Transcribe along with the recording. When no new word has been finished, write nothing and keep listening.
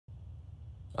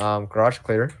Garage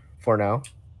clear for now.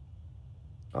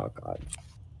 Oh god.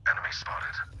 Enemy spotted.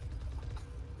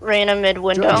 Reyna mid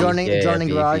window. Joining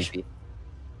garage.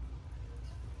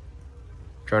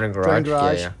 Joining garage.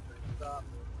 garage. Yeah.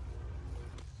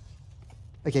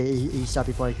 Okay, he stopped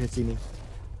before he could see me.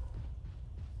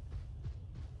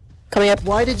 Coming up.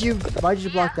 Why did you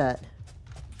block that?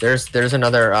 There's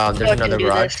another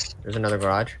garage. This. There's another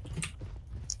garage.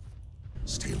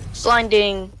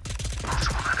 Blinding.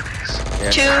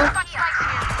 Yeah.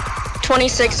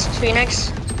 26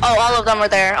 Phoenix. Oh, all of them were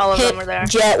there. All of them were there.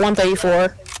 Jet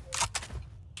 134.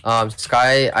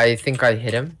 Sky, I think I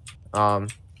hit him.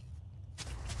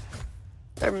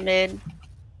 They're mid.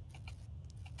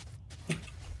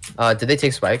 Did they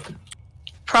take spike?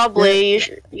 Probably. You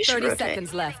should 30 rotate.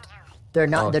 seconds left. They're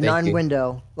not. Oh, they're thank you.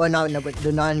 non-window. Well, no, but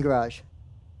they're non-garage.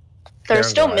 They're They're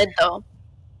still in mid though.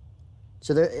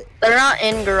 So they're. They're not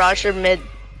in garage. They're mid.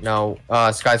 No.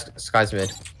 Sky's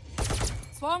mid.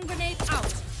 Swarm grenade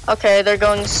out. Okay, they're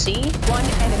going C. One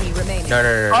enemy remaining.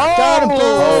 No. Oh, Got him, boom!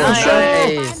 Oh,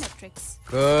 nice. nice.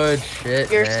 Good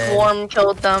shit, Your man. swarm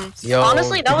killed them. Yo,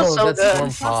 Honestly, that was so that's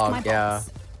good. Swarm hog, yeah.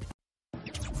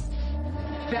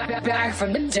 Back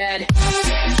from the dead.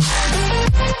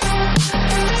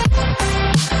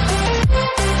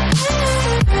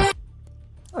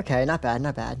 Okay, not bad,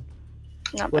 not bad.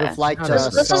 Not Would bad. have liked This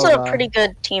is a Sova. pretty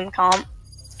good team comp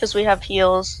because we have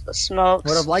heals, the smokes.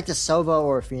 Would have liked a Sova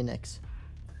or a Phoenix.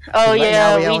 Oh Right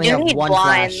now yeah, we we only do have need one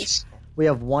blinds. We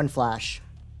have one flash.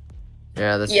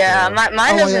 Yeah, that's Yeah, true. mine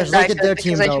Oh isn't yes, that look at good their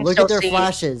team because I though. can Look still at their see.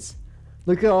 flashes.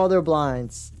 Look at all their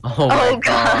blinds. Oh my Oh,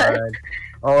 God. god.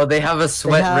 Oh, they have a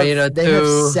sweat Reyna They too.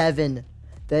 have 7.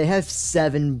 They have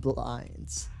 7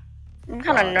 blinds. I'm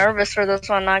kind of nervous for this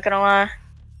one, not gonna lie.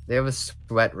 They have a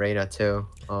sweat Reyna too.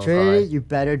 Oh Trinity, god. you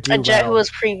better do A Jet who well. was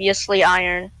previously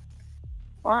Iron.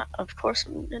 What? Of course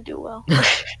I'm gonna do well. Yeah,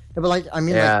 but like, I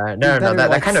mean, Yeah, like, no, you better, that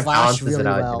like, kind of flash balances really it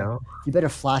out, well. you know? You better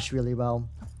flash really well.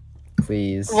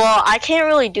 Please. Well, I can't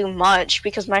really do much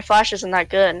because my flash isn't that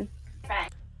good.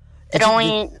 It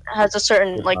only has a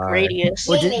certain like Goodbye. radius.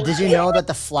 Well, did you know that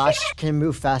the flash can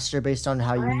move faster based on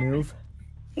how you move?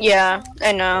 Yeah,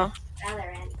 I know.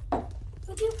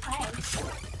 Who do you play?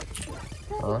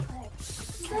 Huh?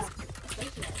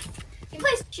 He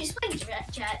plays. She's playing Jet.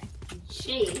 Jet.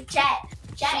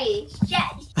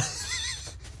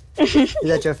 Is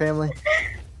that your family?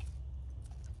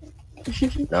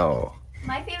 No.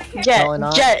 My favorite character. Jet, Totally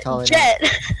not, Jet, totally Jet.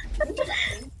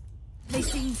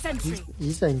 Placing sentry.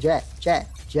 He's saying Jet.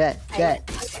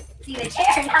 See the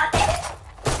chair, not it.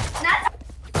 Not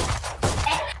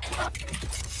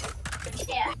the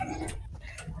chair.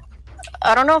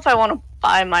 I don't know if I want to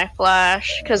buy my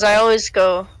flash because I always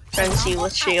go frenzy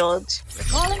with shields.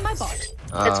 Calling my bot.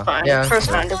 It's fine. Yeah. First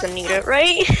round doesn't need it,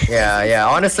 right? Yeah.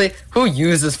 Honestly, who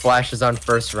uses flashes on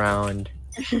first round?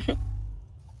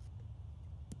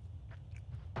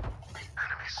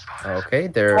 Okay,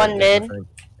 they're One mid.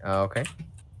 Okay.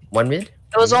 One mid?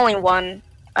 It was only one.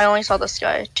 I only saw this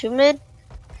guy. 2 mid?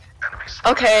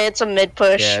 Okay, it's a mid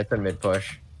push. Yeah, it's a mid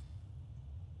push.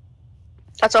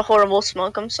 That's a horrible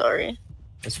smoke, I'm sorry.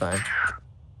 It's fine.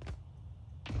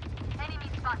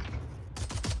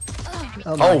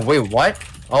 Oh, my. Oh, wait, what?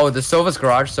 Oh, the Sova's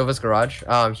garage.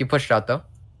 He pushed out though.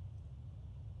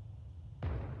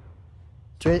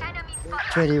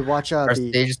 Trinity, watch out. Our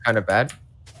B. stage is kind of bad.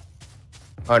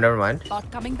 Oh, never mind. Bot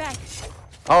coming back.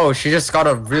 Oh, she just got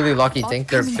a really lucky Oh, thing.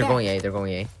 They're coming back. going A. They're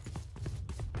going A.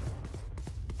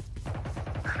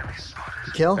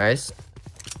 Kill? Nice.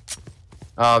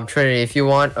 Trinity, if you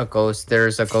want a ghost,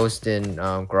 there's a ghost in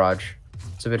garage.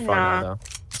 It's a bit far now Nah. though.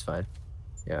 It's fine.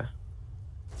 Yeah.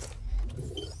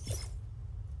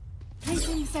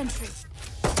 Placing sentry.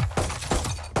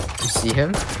 You see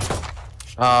him?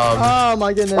 Oh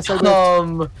my goodness, I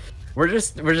whipped. We're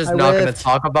just I not gonna whiffed.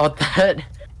 talk about that.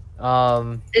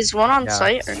 Is one on Yeah.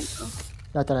 site or no?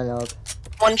 Not that I know of.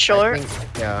 One I short?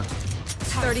 think, yeah.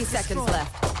 30 seconds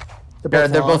left. They're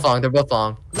both long. They're both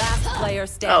long. Last player Oh,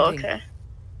 standing. okay.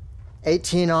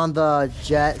 18 on the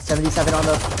Jet, 77 on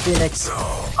the Phoenix.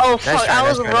 Oh fuck, try, I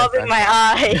was nice try, rubbing nice my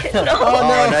eye. No. Oh,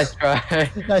 no. Nice try.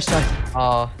 Nice try.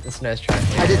 Oh, that's a nice try.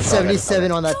 I did It's all good, it's all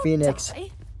 77 on that Phoenix.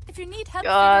 If you need help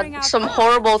figuring God, out some bots,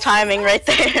 horrible timing right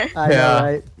there. I know, Yeah.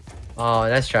 right? good. Oh,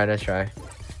 nice try.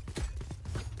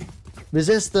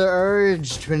 Resist the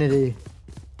urge, Trinity.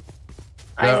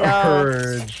 I The know.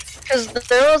 urge. Because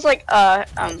there was like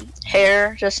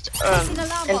hair just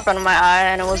in front of my eye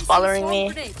and it was bothering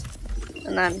me.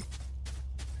 And then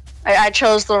I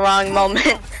chose the wrong moment.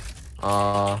 That's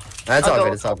I'll all go-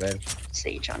 good. It's all good.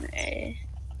 Sage on A.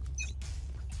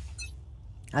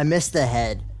 I missed the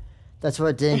head. That's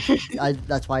what didn't.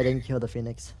 That's why I didn't kill the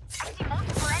Phoenix.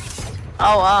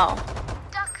 Oh wow.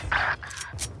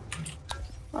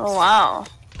 Oh wow.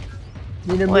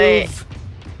 Need to Wait. move.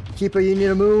 Keeper, you need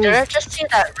to move. Did I just see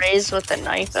that raise with the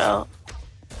knife out?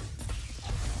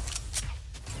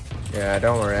 Yeah,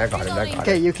 don't worry, I got it. I got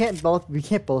Okay, it. you can't both. We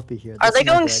can't both be here. Are This they is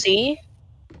not going good. C?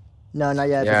 No, not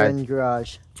yet. Yeah. They're in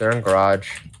garage. They're in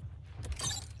garage.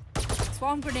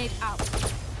 Swarm grenade out.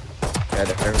 Yeah,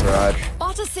 they're in garage.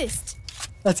 Bot assist.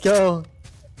 Let's go.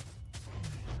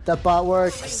 That bot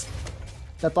works.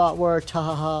 That bot worked. Ha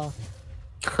ha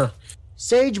ha.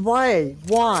 Sage, why?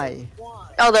 Why?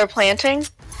 Oh, they're planting?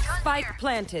 Spike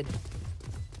planted.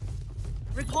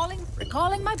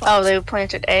 Recalling my bot. Oh, they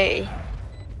planted A.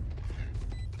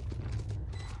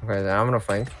 Okay, then I'm gonna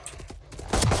flank.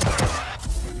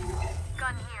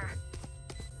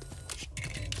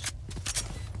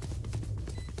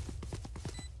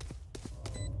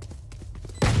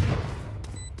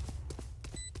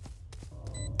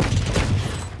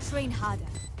 Train harder.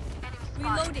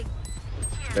 Reloading.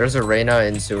 There's a Reyna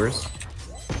in sewers.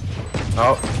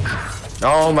 Oh.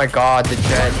 Oh my god, the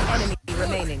jet. Enemy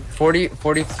remaining. 40.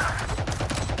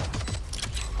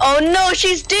 Oh no,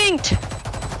 she's dinked!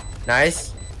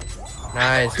 Nice.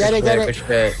 Nice. Get it, Good get shit, it.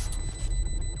 good shit.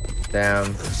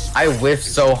 Damn. I whiffed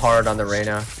so hard on the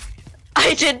Reyna.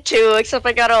 I did too, except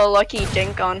I got a lucky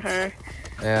dink on her.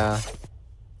 Yeah.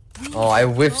 Oh, I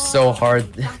whiffed so hard.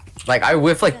 Like, I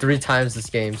whiffed like 3 times this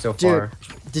game so far.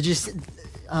 Did you see?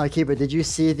 Keeper, did you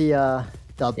see the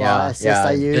bot Yeah, assist yeah.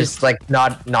 I used? Just like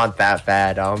not that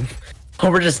bad.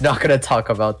 We're just not gonna talk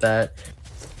about that.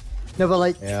 No, but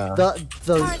like Yeah.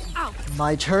 Turret out.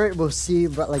 my turret will see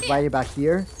like right about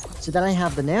here. So then I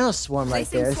have the nano swarm right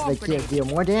Placing there, so they swarm can deal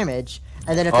more damage.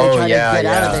 And then if Oh, they try yeah, to get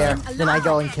out of yeah. there, then I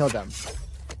go and kill them.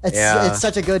 It's Yeah. it's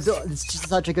such a good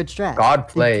strat. God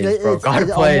plays, bro. God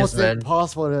it's plays, almost man.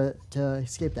 impossible to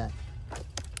escape that.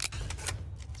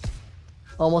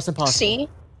 Almost impossible. See?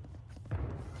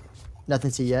 Nothing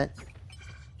C yet.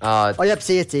 Oh, yep,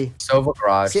 see it's C. Sova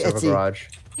garage. See, Sova it's- garage.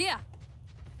 Here.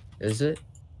 Is it?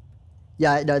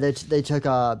 Yeah, no, they took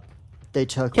Here on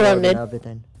Rogue mid. and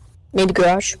everything. Mid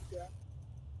garage.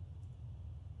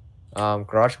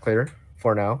 Garage clear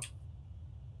for now.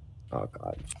 Oh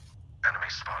god.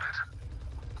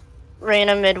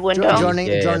 Reyna mid window. Joining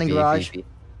B, garage. B.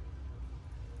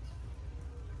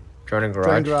 Joining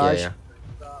garage. garage. Yeah,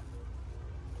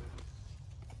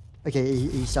 Okay,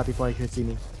 he stopped before he could see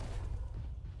me.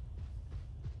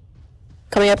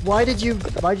 Coming up. Why did you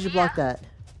block that?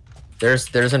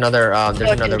 There's another I can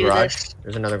another do garage. this.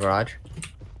 There's another garage.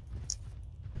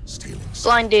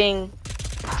 Blinding.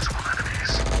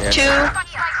 Yeah.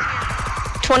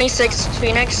 26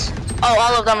 Phoenix. Oh,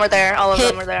 all of them are there. All of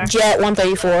them are there. Jet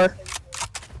 134.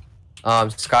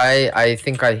 Sky. I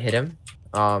think I hit him.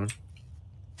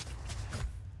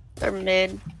 They're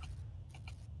mid.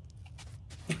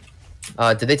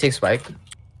 Did they take spike?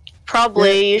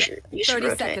 Probably. You should 30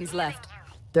 rotate. seconds left.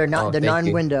 They're not. Oh, they're thank not in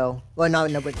you. window. Well,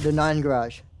 no, but they're not in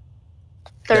garage.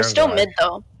 They're They're still in mid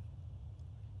though.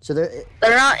 So they're.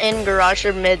 They're not in garage.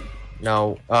 They're mid.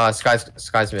 No.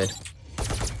 Sky's mid.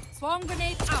 Swarm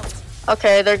grenade out.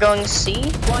 Okay, they're going C.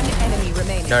 One enemy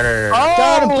remaining. No. Oh,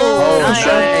 Got him, boom! Oh, nice.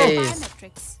 nice.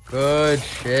 Biometrics. Good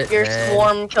shit, Your man.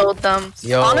 swarm killed them.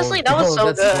 Yo, Honestly, that was yo,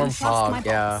 so that good. Swarm hog,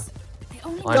 yeah. They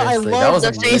only I Honestly, that love was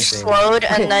The stage amazing. slowed,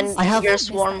 and Okay, then I have- your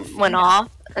swarm went off,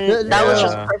 and The- that was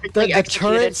just Yeah. perfectly The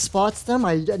executed. turret spots them.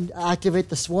 I activate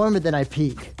the swarm and then I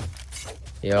peek.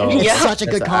 Yo, It's Yeah. such a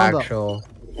good that's combo. Actual...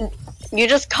 You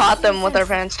just caught them with their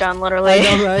pants down, I literally.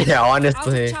 know, right? Yeah, out of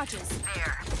honestly. charges.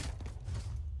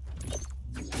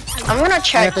 I'm gonna And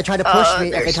check. if they try to push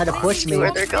me, their if they try to push me,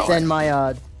 where they're going. then my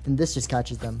then this just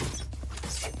catches them.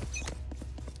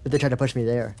 If they try to push me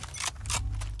there.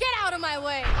 Get out of my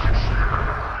way.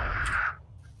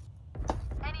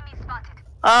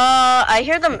 I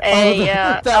hear them A,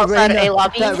 yeah, that outside Reyna, A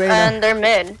lobby, that Reyna. and they're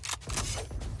mid.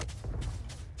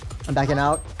 I'm backing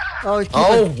out. Oh, keep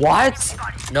Oh, it. what?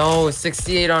 No,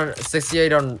 68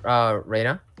 on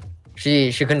Reyna.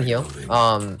 She couldn't heal.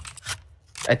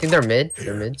 I think they're mid.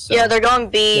 They're mid. So. Yeah, they're going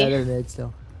B. Yeah, they're mid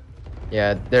still.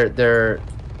 Yeah, they're.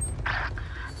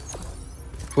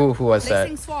 Who was that?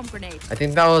 Placing swarm grenade. I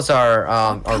think that was our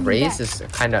Coming raise back. is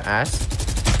kind of ass.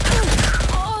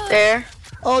 There.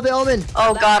 Oh, the omen.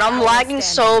 Oh god, I'm I lagging understand.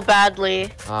 so badly.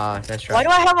 That's Why right. do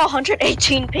I have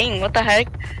 118 ping? What the heck?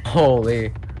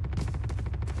 Holy.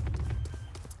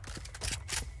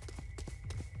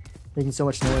 Making so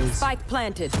much noise. Spike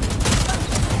planted.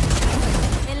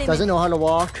 Doesn't know how to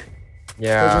walk.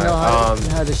 Doesn't know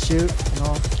Yeah. how to shoot and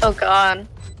all. Oh god.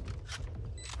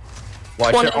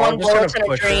 Watch it. Oh, I'm 21 just bullets gonna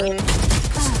in a push dream. it.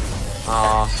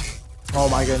 Oh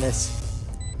my goodness.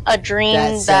 A dream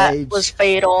That that Sage. was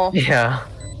fatal. Yeah.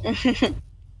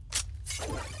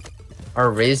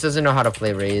 Our Raze doesn't know how to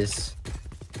play Raze.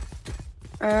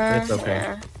 But it's okay.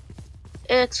 Yeah.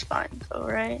 It's fine though,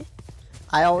 right?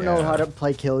 I don't know Yeah. how to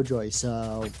play Killjoy,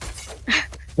 so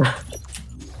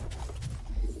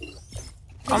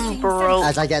I'm broke.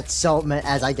 as I get so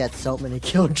many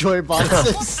Killjoy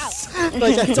boxes.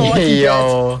 Like that's all I can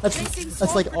Yo. get.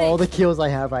 That's like all the kills I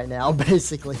have right now,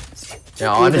 basically.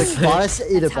 Yeah, honestly.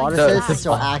 Either bot The- assists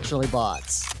or actually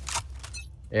bots.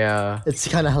 Yeah. It's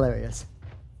kind of hilarious.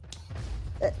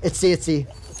 It's C.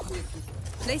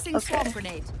 Placing Okay. swarm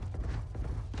grenade.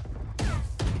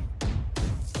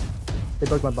 They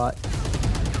broke my bot.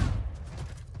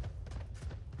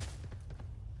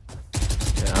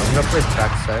 Yeah, I'm gonna play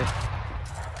backside.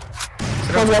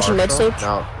 I'm watching mid sleep.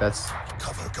 No, that's.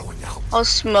 I'll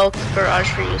smoke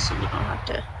garage for you so you don't have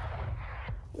to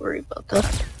worry about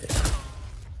that.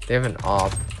 They have an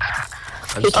op.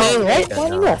 I'm He so came right dead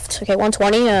when he now. left. Okay,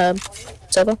 120,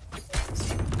 Silva.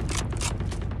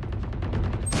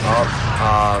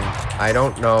 I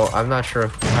don't know. I'm not sure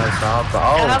who has op, but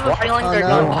I have a what? feeling Oh, they're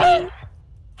no. going to be.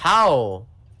 How?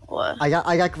 What? I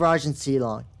got garage and C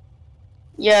long.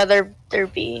 Yeah, they're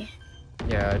B.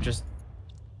 Yeah, just.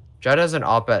 Jed has an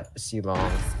op at C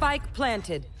long. Spike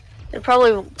planted. They're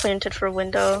probably planted for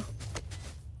window.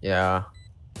 Yeah.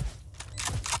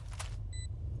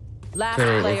 Last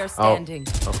Trinity. player Oh. standing.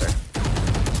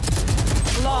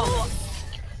 Okay. Long.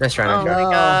 Nice try, Oh man. my No.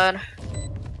 god.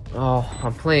 Oh,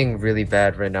 I'm playing really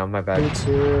bad right now. My Me bad.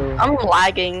 too. I'm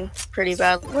lagging pretty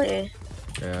badly,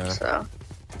 Yeah. so.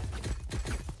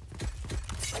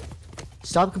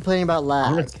 Stop complaining about I'm lag.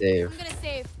 gonna save. I'm gonna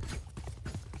save.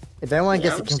 If anyone Yeah,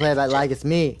 gets to I'm complain about lag, it's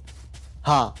me.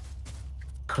 Ha.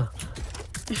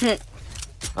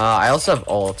 I also have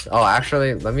ult. Oh,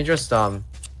 actually, let me just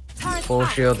full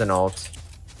shield and ult.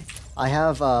 I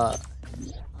have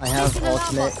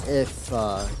ultimate if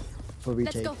for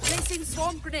Let's retake. go. Placing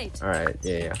swarm grenade. All right.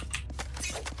 Yeah.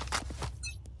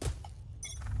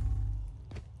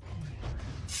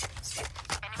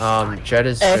 Jed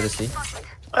is C.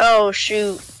 Oh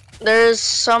shoot. There's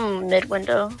some mid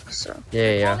window, so.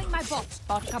 Yeah. Calling my bot.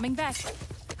 Bot coming back.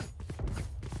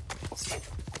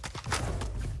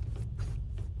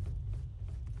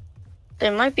 They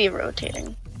might be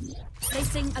rotating.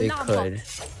 Placing They alarm could.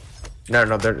 bot.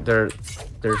 No, they're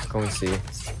going C.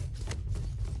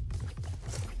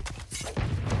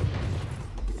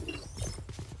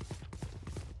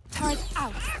 Turret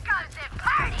out.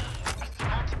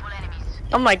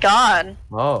 Oh my god.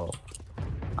 Oh.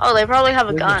 Oh, they probably have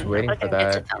a We're gun. just waiting If I for can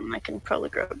get to that. them, I can probably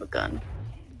grab a gun.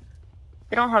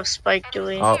 We don't have spike, do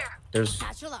we? Oh, there's.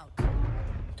 Satchel out.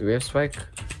 Do we have spike?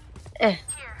 Eh.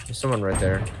 There's someone right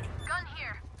there.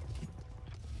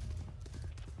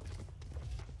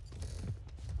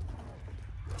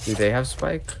 Do they have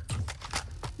spike?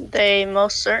 They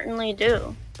most certainly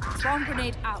do. Swarm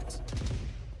grenade out.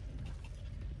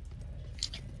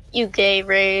 You gay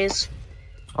rays.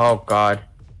 Oh God.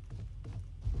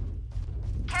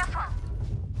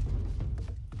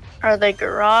 Are they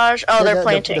garage? Oh, they're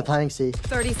planting. They're planting C.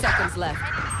 30 seconds left.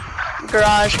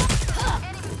 Garage.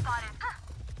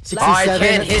 67. Oh, I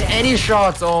can't hit any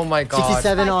shots. Oh my God.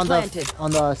 67 on Planted. the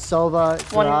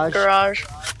Sova One garage. garage.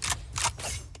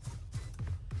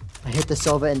 I hit the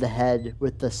Sova in the head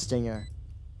with the stinger,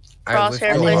 I Crosshair lifted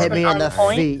and he one. hit me in the on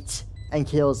point. feet and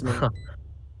kills me.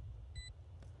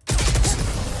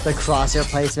 The crosshair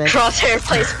placement. Crosshair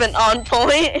placement on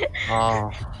point.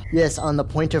 Oh, Yes, on the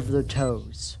point of the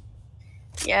toes.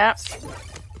 Yeah.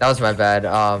 that was my bad.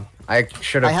 I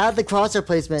should I have. had the crosshair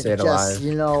placement, Stayed just alive.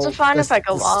 you know, Is it fine if I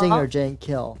go the off? stinger didn't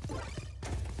kill.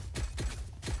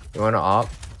 You want to op?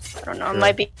 I don't know. It Sure.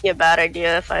 might be a bad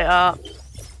idea if I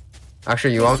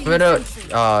Actually, you want me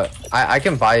to? I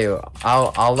can buy you.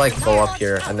 I'll like go up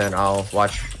here and then I'll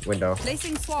watch window.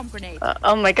 Placing swarm grenade.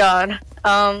 oh my god.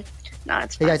 Nah,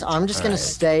 it's Hey fine. guys, I'm just gonna Alright.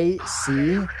 stay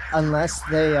C unless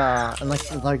they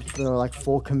like they're like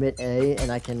full commit A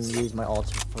and I can use my ult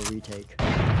for retake. All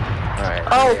right.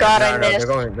 Oh, God, I They're missed.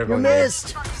 going. They're You going.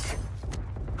 missed.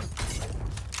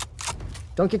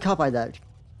 Don't get caught by that.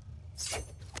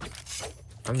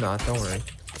 I'm not. Don't worry.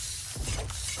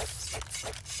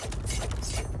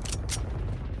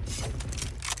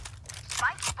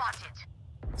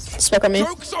 Smoke on me.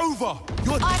 Joke's over!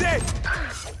 You're dead!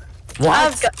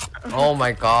 What? Oh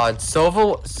my God.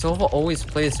 Sova always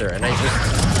plays her, and I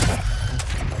just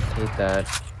hate that.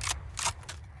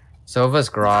 Sova's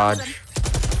garage.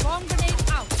 Swarm grenade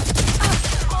out.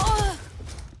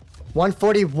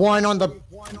 141 on the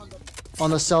On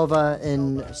the Sova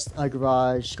in a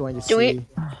garage, going to Do we- see.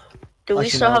 Do we Actually,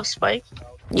 still no. have Spike?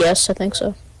 Yes, I think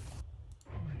so.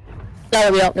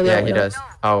 No, we don't. No, we Yeah, don't. he we don't. does.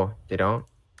 Oh, they don't?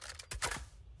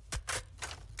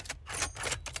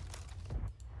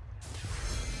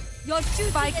 Your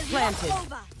spike planted.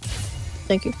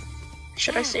 Thank you.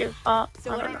 Should I save bot?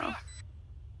 I don't know.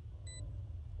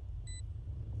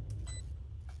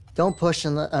 Don't push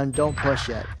and don't push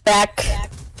yet. Back.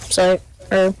 So,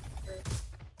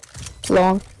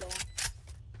 long.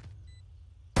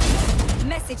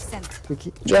 Message sent.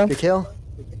 Joe. Good kill.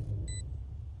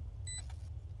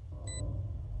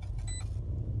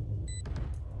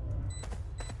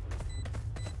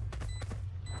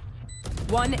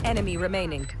 One enemy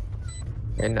remaining.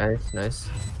 Okay, nice, nice.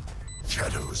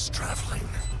 Shadows traveling.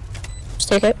 Just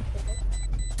take it.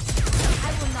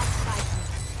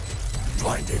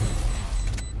 Blinding.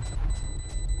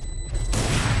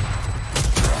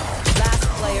 Last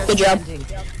player Good job. standing.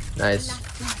 Nice.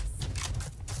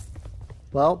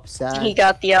 Well, sad. He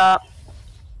got the op.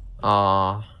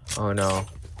 Oh no.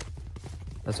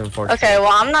 That's unfortunate. Okay,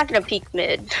 well I'm not gonna peek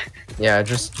mid. Yeah,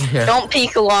 just yeah. Don't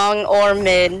peek long or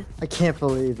mid. I can't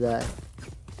believe that.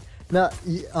 No,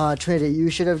 Trinity, you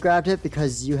should have grabbed it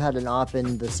because you had an op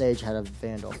and the Sage had a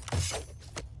Vandal.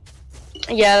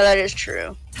 Yeah, that is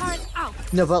true. Turn out.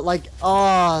 No, but like,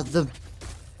 the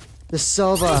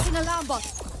Sova. Placing alarm bot.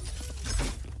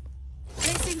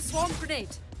 Placing swarm grenade.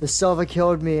 The Sova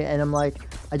killed me, and I'm like,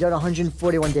 I done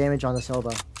 141 damage on the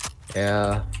Sova.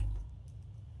 Yeah.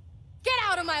 Get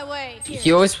out of my way.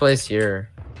 He always plays here.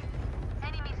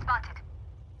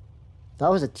 That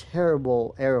was a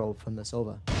terrible arrow from the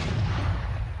Sova.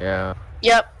 Yeah.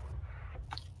 Yep.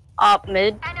 Op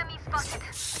mid.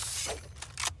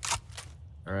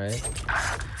 Alright.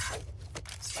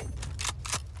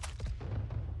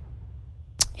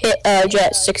 Hit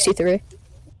Jet 63.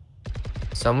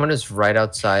 Someone is right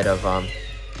outside of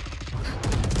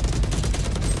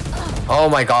Oh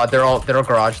my god, they're all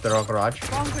garage, they're all garage.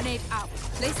 Swarm grenade out.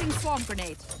 Placing swarm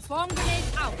grenade. Swarm grenade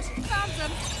out. Found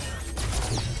them.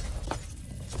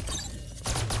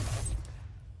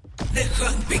 The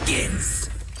hunt begins.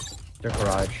 They're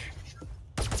garage.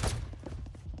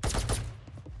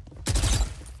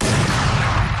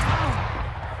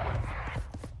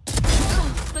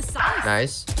 Precise.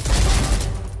 Nice.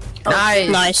 Oh, Nice.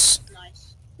 Nice.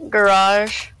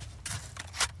 Garage.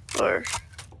 Or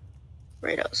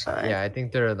right outside. Yeah, I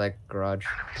think they're like garage.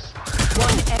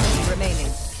 One enemy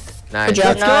remaining. Nice. Good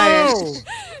job. Nice.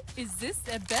 Is this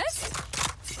the best?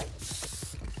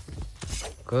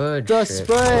 Good The shit.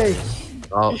 spray!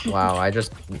 Oh wow,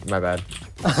 my bad.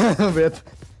 Rip.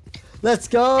 Let's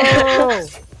go!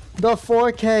 The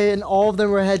 4K and all of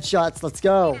them were headshots. Let's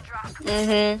go.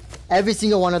 Mm-hmm. Every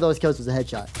single one of those kills was a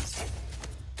headshot.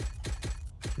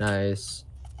 Nice.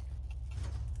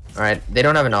 Alright, they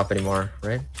don't have an op anymore,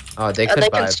 right? Oh, they could They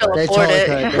buy can it, still but They afford totally it.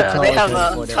 could. They They totally have could a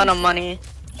afford it. ton of money.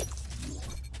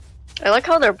 I like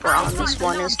how their bronze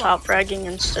one is top fragging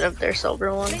instead of their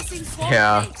silver one. Placing swarm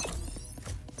Yeah. grenade.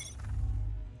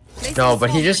 Placing no, but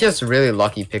he swarm just grenade. gets really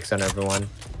lucky picks on everyone.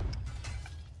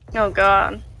 Oh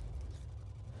god.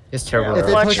 He's terrible. If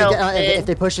they Watch push out, again, mid. if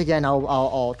they push again, I'll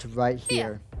ult right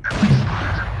here.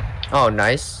 Oh,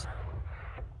 nice.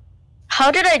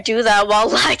 How did I do that while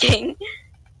lagging?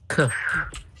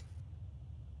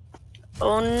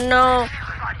 Oh no.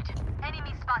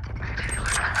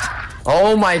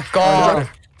 Oh my god!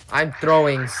 I'm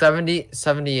throwing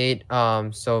 78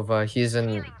 Sova. He's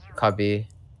in cubby.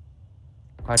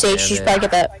 God Sage, damn you should it. probably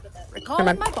get that. Recalling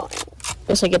Never my mind. bot.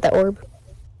 Guess I get that orb.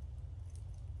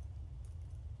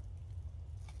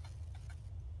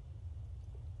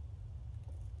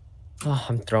 Oh,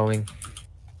 I'm throwing.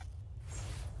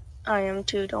 I am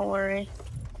too, don't worry.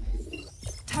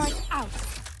 Turn out.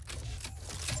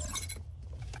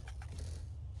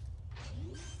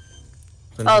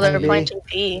 Oh, they're Maybe. planting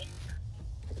B.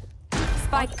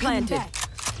 Spike planted.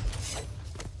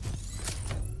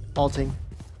 Ulting.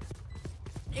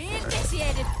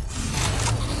 Initiated.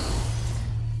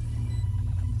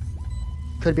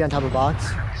 Could be on top of box.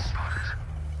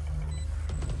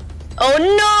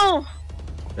 Oh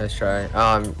Nice try.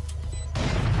 Oh?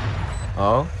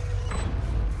 no!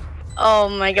 Oh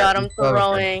my god, I'm he's so good.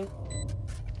 throwing.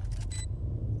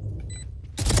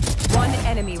 One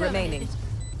enemy remaining.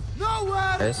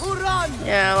 Nowhere Nice. to run.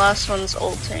 Yeah, last one's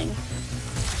ulting.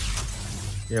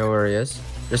 You know where he is?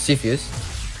 There's C-Fuse.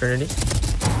 Trinity.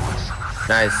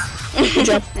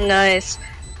 Nice. Nice.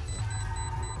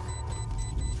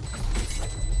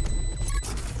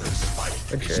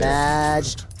 Good shit. Mad.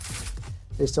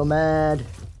 They're so mad.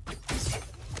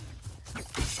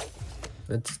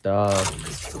 Good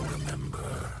stuff.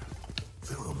 Remember,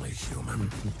 they're only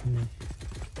human.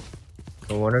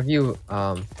 So one of you,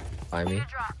 buy me.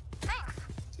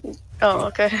 Oh,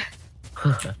 okay.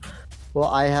 Well,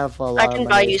 I have a lot I of can money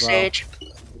buy you, as well. Sage.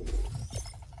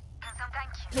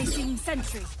 Placing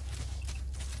sentry.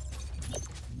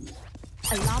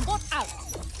 Alarm bot out.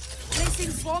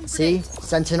 Placing swarm See? grenade.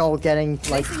 Sentinel getting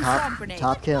like Placing top swarm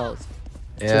grenade. kills.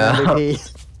 Yeah.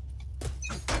 MVP.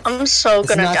 I'm so It's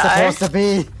gonna not die. supposed to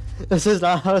be. This is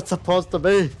not how it's supposed to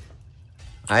be.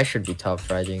 I should be top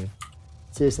fragging.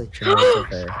 Seriously. Should not be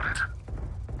fair.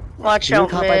 Watch You out,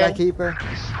 caught by that man. keeper?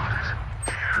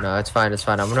 No, it's fine. It's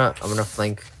fine. I'm gonna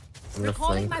flank. I'm gonna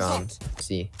Recalling flank. my bot.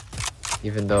 C.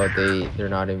 Even though they're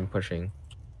not even pushing.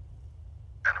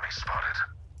 Enemy spotted.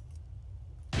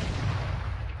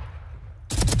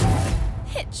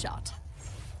 Hit shot.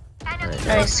 Right.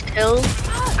 Nice kill.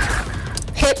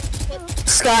 Hit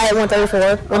Sky at 134,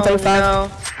 Oh 135.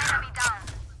 no.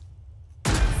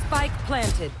 Spike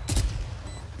planted.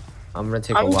 I'm gonna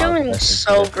take a I'm wild doing guess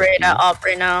so into the great at B. op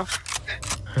right now.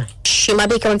 She might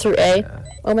be coming through A, Yeah.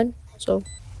 Omen, so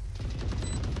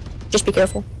just be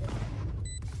careful.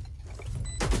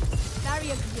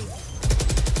 Barrier created.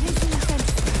 Placing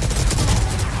sentry.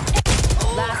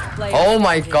 Last player. Oh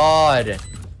my standing. god!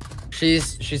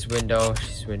 She's window.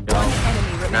 She's window. One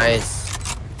enemy remaining. Nice.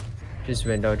 She's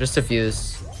window. Just a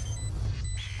fuse.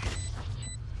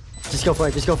 Just go for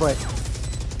it. Just go for it.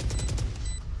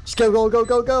 Just go, go, go,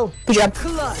 go, go. Good job.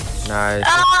 Clutch. Nice.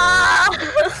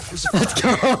 Let's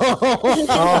go.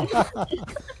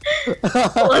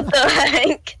 What the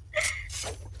heck?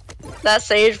 That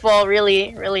Sage ball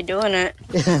really doing it.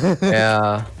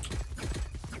 Yeah.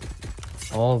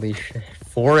 Holy shit.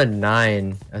 4 and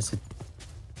 9 as a.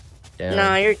 Damn.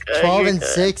 No, you're good. 12 you're and good.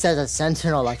 6 as a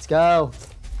sentinel. Let's go.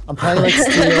 I'm playing like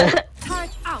steel. Turret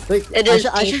out. Wait, It I is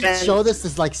should defense. show this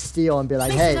as like steel and be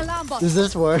like, Placing hey, alarm bot. does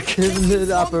this work in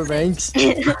the upper ranks?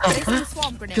 Placing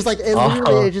swarm grenade. Because like it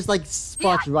literally it just like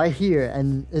spots right here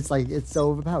and it's like it's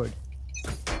so overpowered.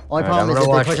 Only Alright, problem I'm is if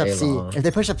gonna they push watch up C. A-Long. If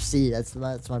they push up C,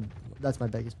 that's my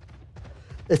biggest.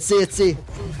 It's C. It's C.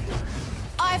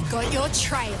 I've got your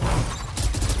trail.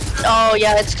 Oh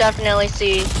yeah, it's definitely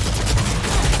C.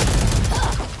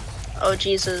 Oh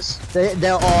Jesus.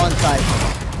 They're all on site.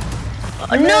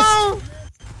 No!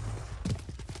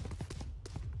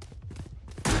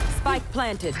 Spike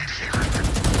planted.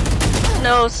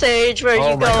 No, Sage, where are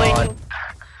Oh you my going? God.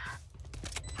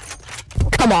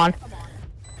 Come on.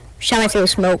 Shot me through the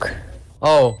smoke.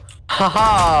 Oh.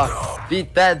 Haha.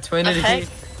 Beat that The heck? Twinity.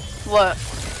 What?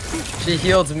 She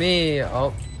healed me.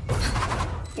 Oh.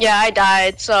 Yeah, I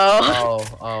died, so.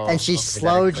 Oh. And she okay, that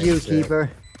slowed you, explains it.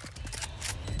 keeper.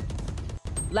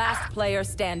 Last player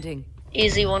standing.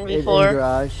 Easy In 1v4.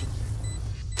 garage.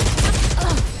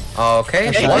 Okay.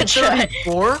 Okay, good try.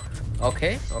 134.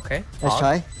 Okay. Let's Odd.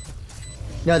 try.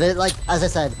 No, they like as I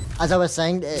said, as I was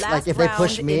saying, Last like if they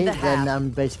push round me, in the then half. I'm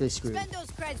basically screwed. those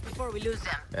creds before we lose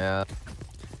them. Yeah.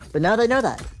 But now they know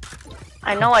that.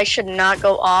 I know I should not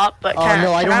go op, but Oh can,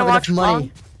 no, I can don't have enough watch money.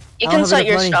 Mom? You I don't can have set enough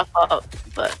your money. stuff up,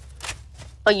 but.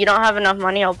 Oh, you don't have enough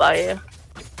money? I'll buy you.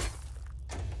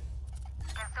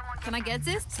 Can I get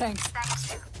this? Thanks.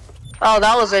 Oh,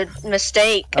 that was a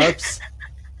mistake. Oops.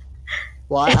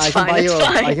 Well, It's I can fine, buy you. it's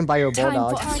fine. I can buy you a Time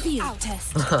bulldog. for our field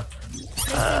test.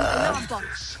 Placing alarm bot.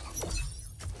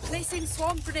 Placing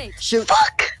swarm grenade. Shoot!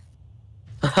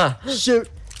 Fuck! Shoot!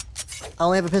 I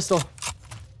only have a pistol.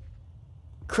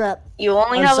 Crap. You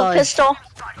only I'm have sorry. a pistol?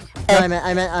 No, I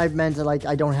meant like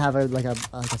I don't have a like a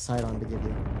sidearm to give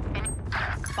you.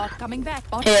 Bot coming back.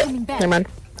 Bot Hit. coming back. Never mind.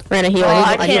 Ran a heal. Oh,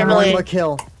 I I need can't one really- more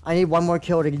kill. I need one more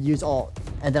kill to use ult,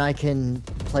 and then I can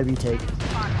play retake.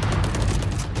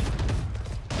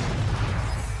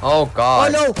 Oh Oh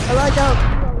god. no! I lagged out.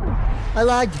 I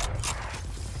lagged.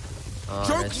 Oh,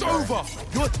 Joke's nice try. over!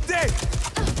 You're dead!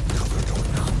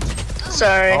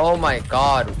 Sorry. Oh my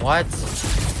god. What?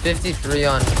 53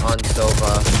 on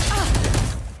Sova.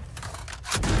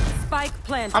 Spike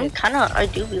planted. I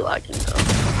do be lagging though.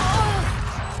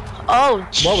 Oh,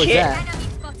 shit. What was that?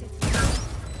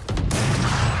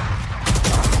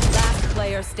 Last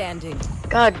player standing.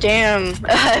 God damn.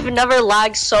 I've never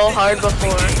lagged so hard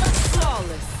before.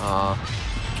 Flawless.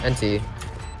 NT.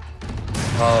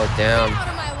 Oh damn.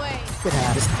 Good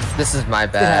half. This is my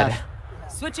Good bad.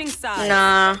 half. Switching sides.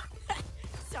 Nah.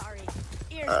 Sorry.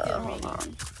 Ears Hold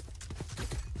on.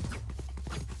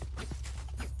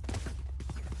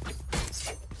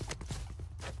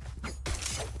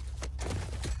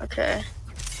 Okay.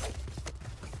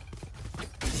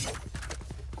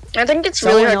 I think it's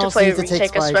really hard to else play needs to take retake,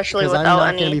 spike, especially 'cause I'm without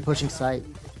not gonna any. be pushing sight.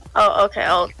 Oh, okay.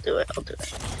 I'll do it.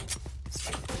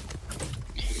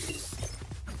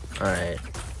 Alright.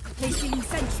 Placing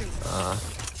sentry.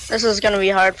 This is gonna be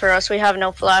hard for us. We have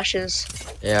no flashes.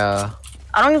 Yeah.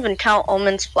 I don't even count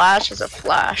Omen's flash as a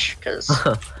flash, because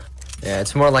Yeah,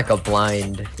 it's more like a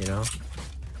blind, you know?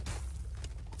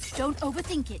 Don't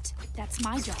overthink it. That's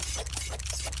my job.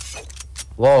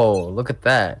 Whoa, look at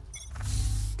that.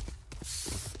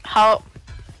 how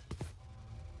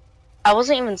I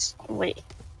wasn't even wait.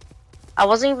 I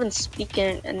wasn't even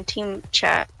speaking in team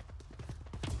chat.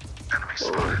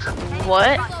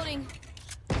 What? Reloading.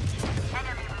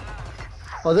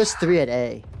 Oh, there's 3 at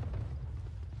A.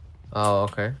 Oh,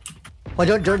 okay. Oh,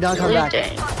 don't come Really? back.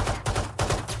 Dang.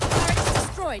 Turret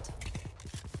destroyed.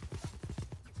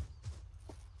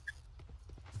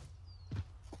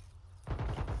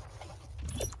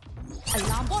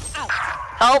 Alarm bot out.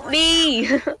 Help me!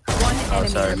 One enemy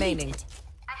sorry. remaining.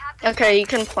 Okay, you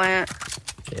can plant.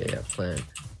 Yeah, plan.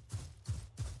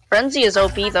 Frenzy is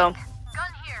OP though.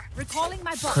 Recalling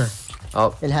my bot.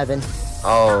 Oh, In heaven.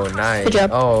 oh, nice. Good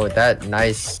job. Oh, that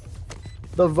nice.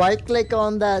 The right click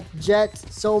on that jet,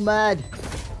 so mad.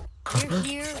 We're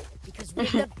here because we're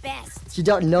the best. She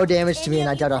dealt no damage to me and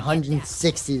I dealt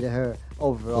 160 to her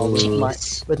overall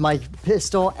Jeez. with my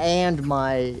pistol and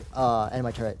my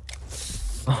turret.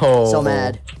 Oh. So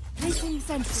mad. Placing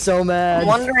sentry. So mad. I'm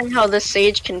wondering how the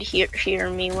sage can hear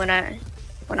me when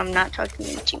I'm not talking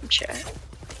in team chat.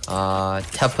 I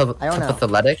don't know.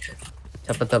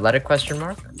 Tepathetic question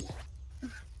mark?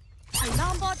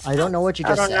 Alarm bot I don't know what you I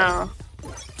just don't said. know.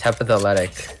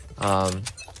 Tepathetic.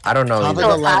 I don't know Top of either.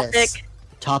 the lettuce. Telepathic?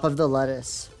 Top of the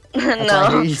lettuce. That's what I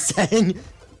hear No. you saying.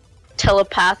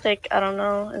 Telepathic, I don't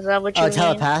know. Is that what you Oh, mean?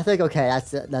 telepathic? Okay,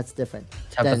 that's different.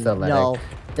 Then Tepathetic. no.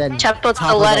 Then top of the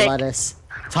Tepathetic. lettuce.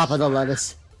 Top of the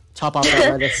lettuce. Top off the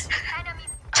lettuce.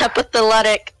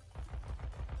 Tepathetic.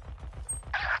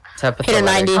 Hit a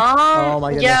 90. Oh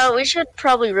my goodness. Yeah, we should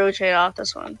probably rotate off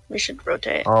this one. We should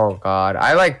rotate. Oh god.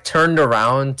 I like turned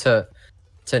around to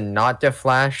not get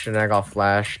flashed and I got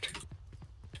flashed.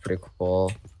 It's pretty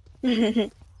cool.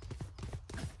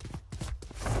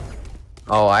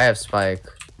 Oh, I have spike.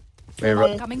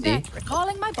 Wait, coming see? back.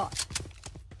 Recalling my bot.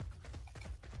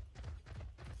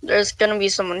 There's gonna be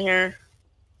someone here.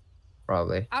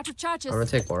 Probably. Out of charges. I'm gonna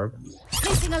take orb.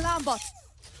 Placing alarm bot.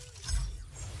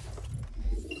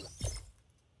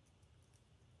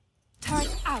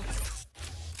 Turret out.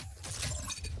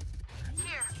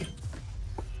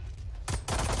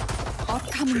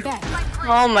 Bot coming back.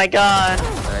 Oh my god.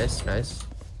 Nice, nice.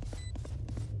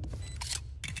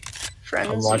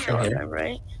 Friends, watching here.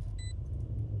 right?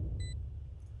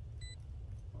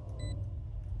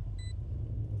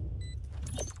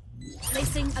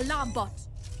 Placing alarm bot.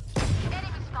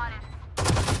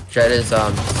 Jet is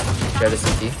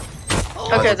CT.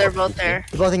 Okay, they're both there.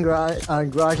 Both in garage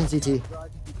and CT.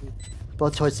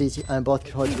 Both towards CT and both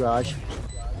towards garage.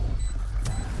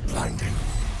 Blinding.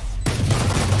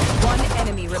 One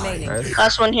enemy remaining. Nice.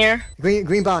 Last one here.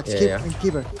 Green box. Yeah,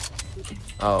 Keep her.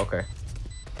 Oh, okay.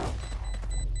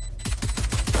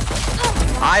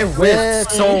 I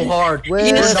whiffed so hard. Whiff.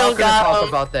 You We're still not gonna got talk him.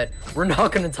 about that. We're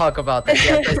not gonna talk about that.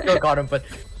 Yes, I still got him, but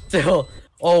still.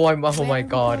 Oh my Where are we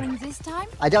god. going this time?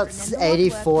 I dealt Remember what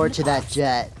 84 worked to in the that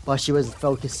jet, while she was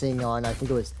focusing on, I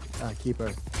think it was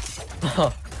keeper.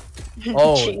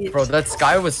 Oh, Jeez. bro, that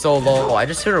sky was so low. I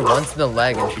just hit her once in the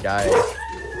leg and she died.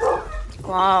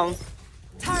 Wow.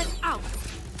 Turret out.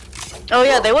 Oh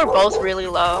yeah, they were both really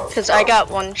low. Cause I got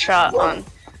one shot on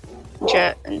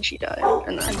Jet and she died.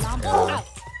 And then Alarm bot out.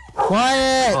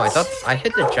 Quiet! Oh, I thought I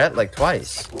hit the jet like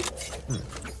twice.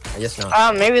 I guess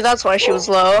not. maybe that's why she was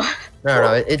low.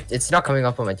 No, it's not coming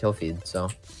up on my kill feed, so.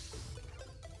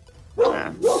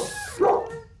 Yeah.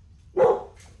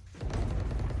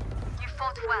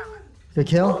 Good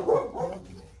kill?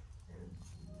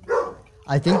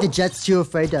 I think the jet's too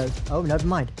afraid to... Oh, never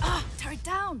mind. Ah, turret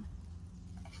down.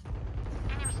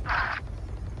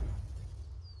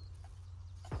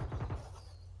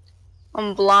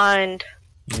 I'm blind.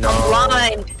 No. I'm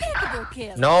blind. Pickable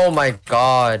kill. No, my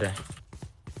god.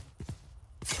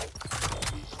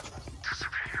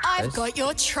 I've Nice. got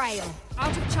your trail.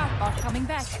 Out of chat bot coming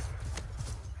back.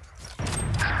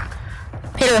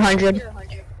 Hit her 100.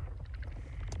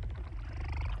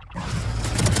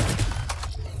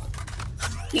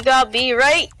 You got B,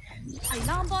 right?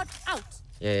 Alarm bot out.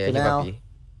 Yeah, For give now. up B.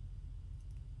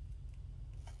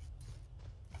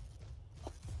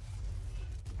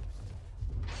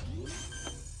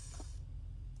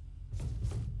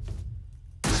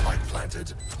 Spike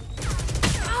planted.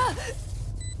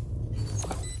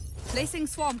 Placing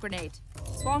swarm grenade.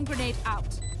 Swarm grenade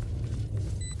out.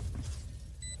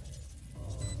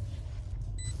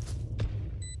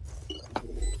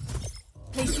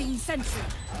 Placing sentry.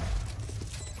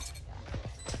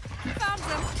 Found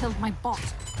them. Killed my bot.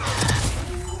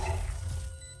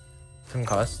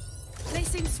 Concussed.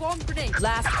 Placing swarm grenade.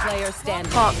 Last player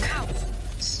standing. Fuck.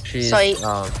 She's Sight.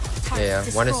 yeah,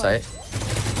 one is sight.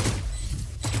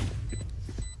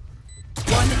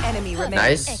 One enemy remaining.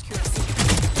 Nice.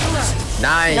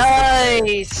 Nice.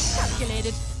 Nice.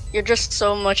 Calculated. You're just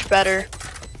so much better.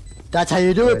 That's how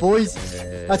you do it, boys.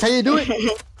 That's how you do it.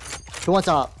 Who wants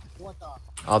up?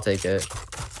 I'll take it.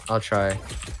 I'll try.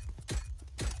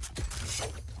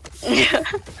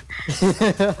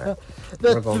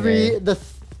 The going three, A. the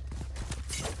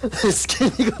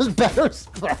skinny goes better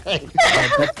spray.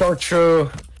 That's so true.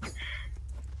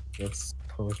 That's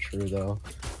so true, though.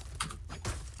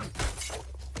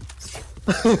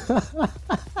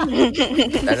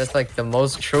 That is like the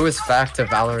most truest fact of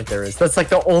Valorant there is. That's like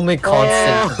the only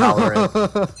constant to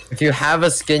Valorant. If you have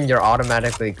a skin, you're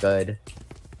automatically good.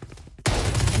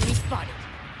 Enemy spotted.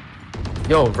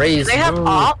 Yo, Raze. They have move.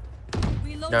 op.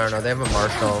 No, they have a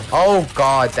Marshall. Oh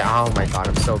god, oh my god,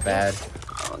 I'm so bad.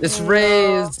 This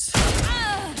Raze.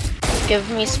 Give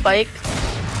me spike.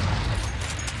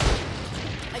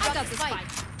 I got the spike.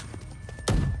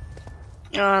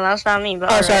 No, that's not me, but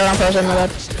Oh, sorry, wrong person, my bad.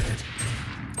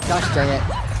 Gosh dang it.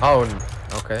 Oh,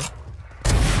 okay.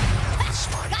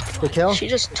 The kill? she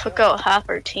just took out half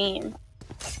her team.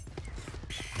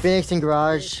 Phoenix and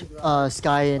Garage,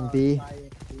 Sky and B.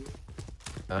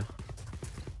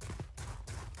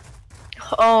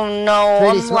 Oh no,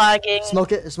 Brady, I'm lagging.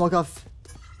 Smoke it, smoke off.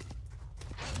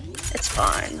 It's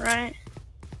fine, right?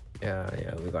 Yeah,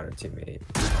 we got a teammate.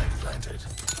 Planted.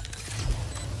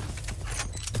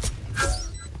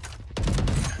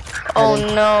 Oh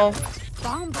no.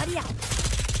 Bomb buddy out.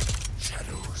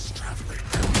 Shadows traveling.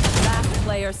 Last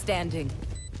player standing.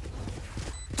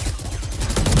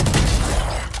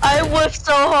 I whiffed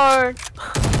so hard.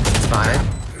 It's fine.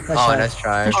 Nice Oh, try. nice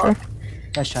try.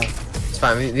 Nice try. It's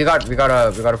fine. We got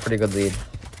a pretty good lead.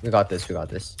 We got this.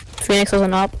 Phoenix was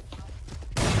an op.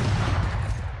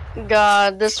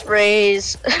 God, this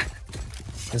Raze.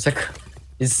 It's like,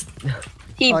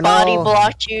 He Oh, body no.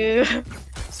 blocked you.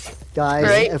 Guys,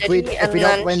 Right, if did we he? if And we don't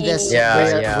then win he- this, Yeah,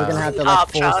 we're yeah. gonna have to Top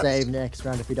like full shots. save next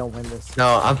round if we don't win this.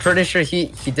 no, I'm pretty sure he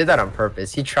did that on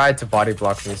purpose. He tried to body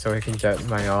block me so he can jet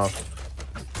my off.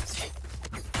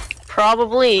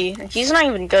 Probably. He's not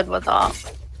even good with op.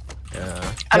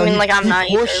 Yeah, I No, mean, he- like, I'm he not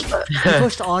pushed, either, but... He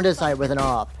pushed onto site with an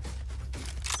op.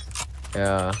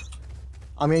 yeah.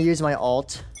 I'm gonna use my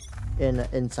alt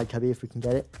inside cubby if we can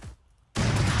get it.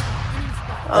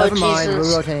 Oh, Never mind, Jesus.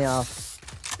 we're rotating off.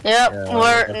 Yep, Yeah,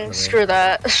 we're... definitely. Screw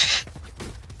that.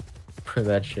 For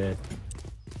that shit.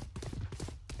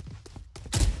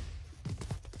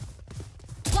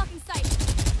 Blocking sight.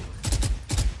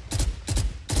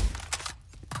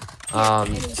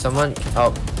 Someone.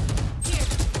 Oh,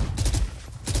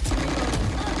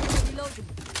 Reloading.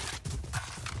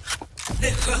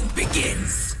 The hunt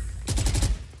begins.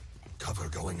 Cover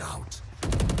going out.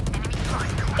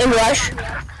 In rush.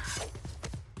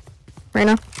 Right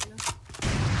now.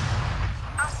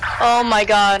 Oh my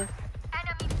god.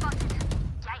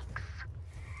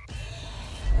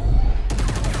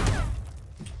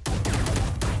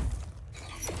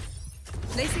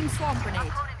 Placing swarm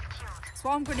grenade.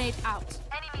 Swarm grenade out.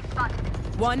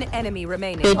 One enemy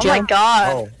remaining. Good Oh my job.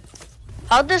 god. oh,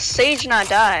 How'd this Sage not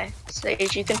die?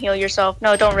 Sage, you can heal yourself.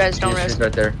 No, don't res, don't she's res.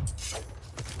 right there.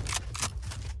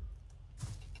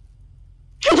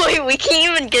 Wait, we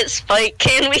can't even get Spike,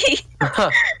 can we?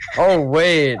 Oh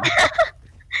wait.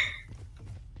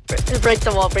 Break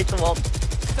the wall, break the wall.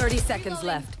 30 seconds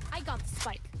left. I got the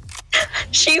spike.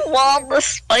 She walled the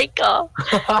Spike off.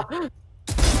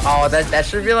 Oh, that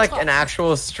should be like an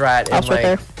actual strat in Ops right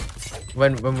there.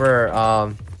 like when we're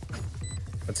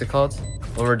what's it called?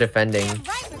 When we're defending.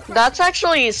 That's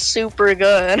actually super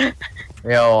good.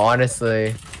 Yo,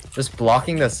 honestly, just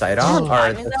blocking the side off or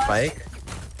timing the that? spike.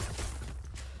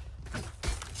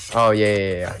 Oh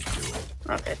yeah.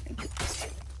 Okay, thank you.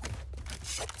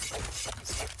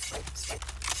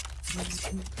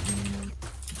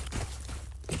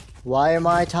 Why am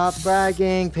I top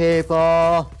bragging,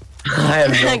 people? I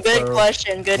have no Good clue.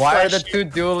 question, good Why question. are the two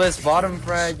duelists bottom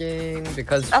fragging?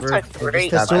 Because That's we're a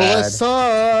great just Because that duelists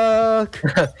bad.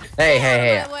 suck.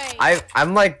 Hey. Wait, wait.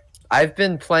 I'm like I've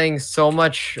been playing so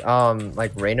much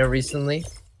like Reyna recently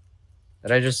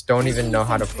that I just don't even know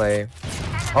how to play.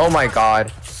 Oh my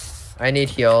god. I need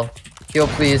heal. Heal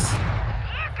please.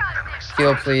 Heal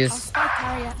Our please. spike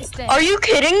carrier is dead. Are you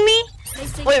kidding me?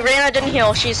 Placing Wait, Reyna didn't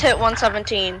heal. She's hit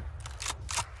 117.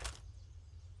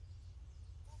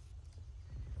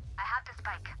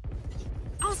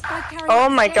 our spike carrier Oh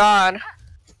is my dead. god.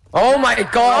 Oh my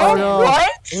god! no.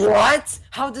 What? What?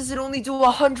 How does it only do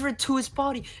 100 to his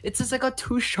body? It says I got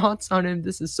 2 shots on him.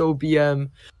 This is so BM.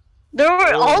 There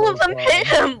were Oh all my of them God. hit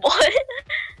him. What?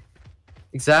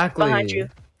 Exactly. Behind you.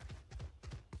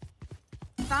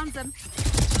 Found them.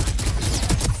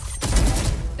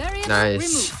 Barrier Nice.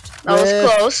 removed. That was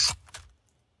Yeah. close.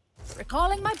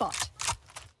 Recalling my bot.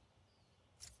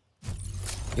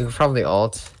 You could probably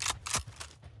ult.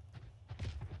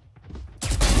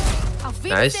 Auf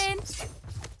Nice. Wiedersehen.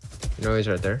 You know he's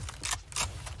right there.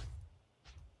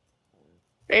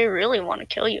 They really want to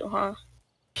kill you, huh?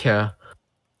 Yeah.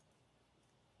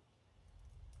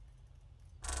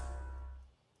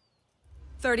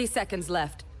 Thirty seconds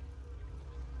left.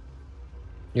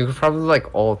 You could probably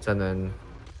like ult and then.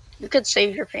 You could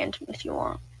save your phantom if you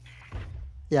want.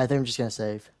 Yeah, I think I'm just gonna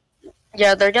save.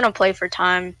 Yeah, they're gonna play for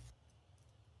time.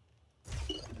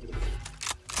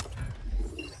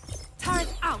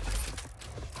 Turret out.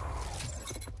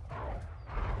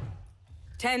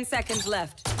 10 seconds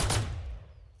left.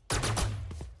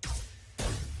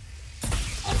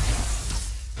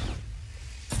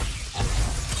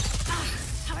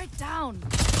 Turret down.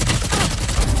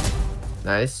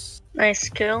 Nice. Nice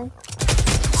kill.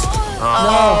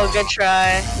 Oh, Oh, good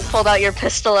try. You pulled out your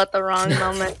pistol at the wrong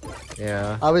moment.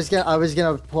 yeah. I was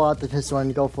gonna pull out the pistol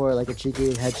and go for like a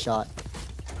cheeky headshot.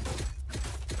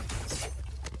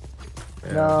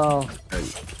 Yeah. No, You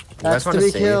that's guys wanna 3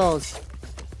 save? kills.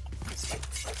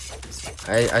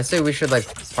 I say we should like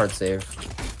part save.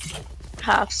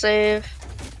 Half save.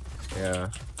 Yeah.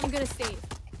 I'm gonna save.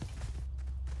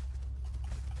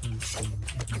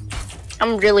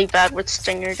 I'm really bad with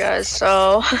Stinger, guys,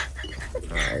 so...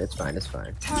 Alright, it's fine, it's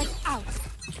fine. Turret out.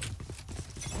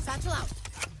 Satchel out.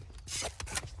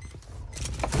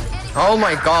 Oh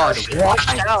my god, what?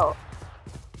 Watch out.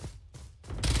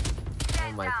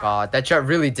 Oh my god, that Jet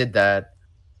really did that.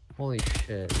 Holy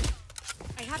shit.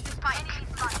 I have to fight.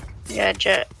 Yeah,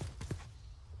 Jet.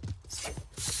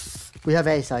 We have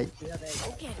A site.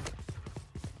 Okay.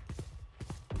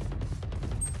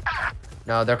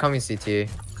 No, they're coming CT.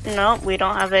 No, we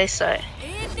don't have a sight.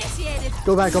 Initiated.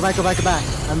 Go back, go back, go back, go back.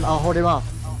 I'll hold him off.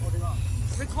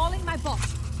 Recalling my bot.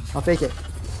 I'll fake it.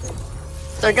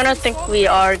 They're gonna think we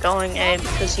are going A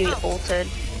because you ulted.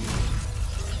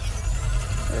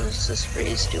 What is this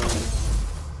freeze doing?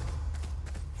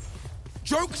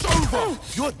 Joke's over!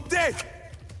 You're dead!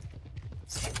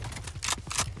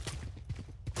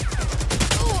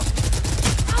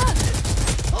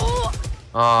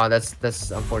 Oh,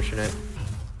 that's unfortunate.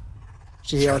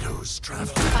 She healed. Shadows travel.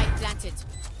 Fight planted.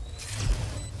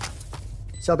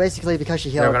 So basically, because she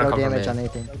They're healed, gonna no come from damage A. on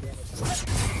anything.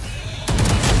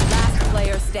 Last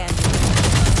player standing.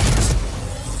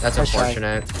 That's Nice try.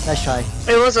 unfortunate. Nice try.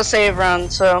 It was a save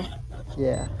round, so...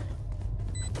 Yeah.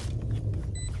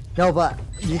 No, but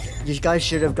you guys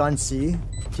should have gone C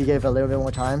to give a little bit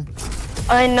more time.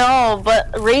 I know, but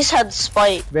Raze had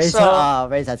spike, Raise so...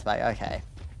 raise that spike. Okay.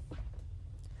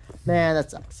 Man, that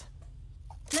sucks.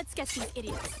 Let's get these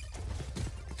idiots.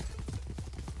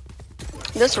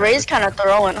 This Raze kind of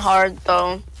throwing hard,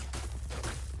 though.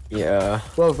 Yeah.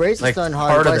 Well, Raise is Like, throwing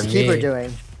hard. harder What's than Keeper me.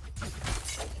 doing?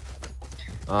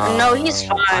 No, he's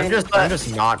fine, I'm but-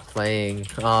 just not playing.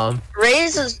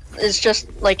 Raze is just,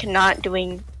 like, not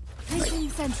doing... Placing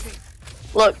sentry.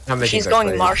 Look, Not making she's good going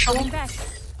plays. Marshall. Going back.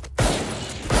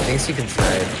 Thinks he can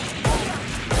trade.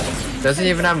 Doesn't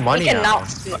even have money He now.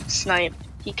 cannot snipe.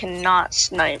 He cannot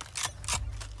snipe.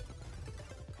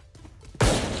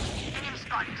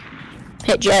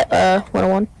 Hit Jet,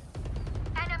 101.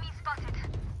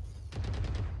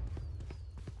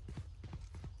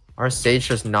 Our stage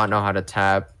does not know how to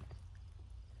tap.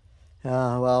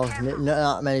 Well,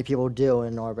 not many people do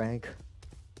in our rank.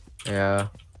 Yeah.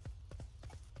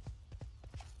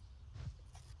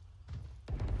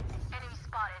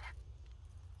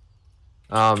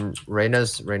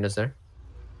 Reyna's there.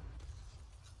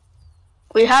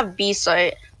 We have B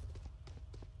site.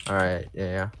 Alright,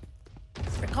 yeah.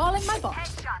 Recalling my bot.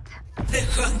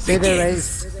 Stay there,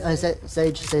 Raise.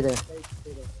 Sage, stay there.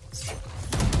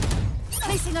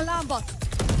 Placing alarm bot.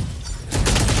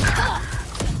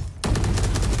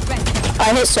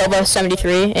 I hit Silva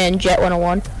 73 and Jet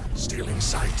 101. Stealing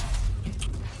sight.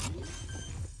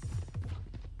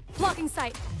 Blocking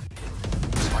sight.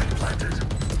 Spike planted.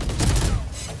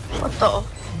 What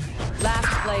the? Last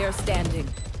player standing.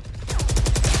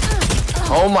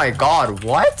 Oh my god,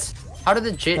 what? How did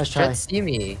the Let's try. Jet see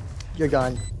me? You're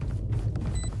gone.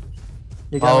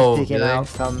 Your gun Oh, was peeking really? out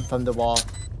from the wall.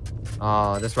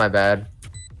 Oh, that's my bad.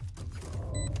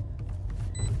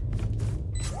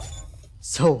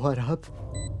 So what up?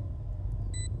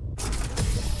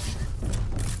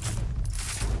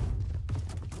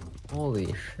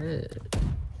 Holy shit.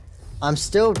 I'm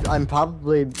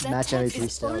probably Their match tech MVP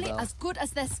is still only though. as good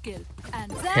as their skill.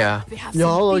 And then Yeah. we have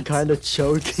Y'all some are beats. kind of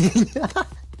choking.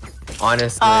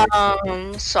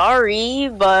 Honestly. Sorry,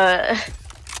 but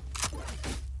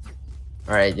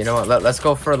Alright, you know what? Let's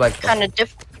go for like. kind of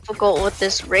difficult with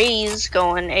this Raze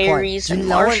going Ares Do you and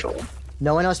know what- Marshall.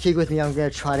 No one else speak with me. I'm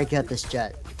gonna try to get this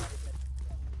jet.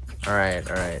 Alright,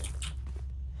 alright.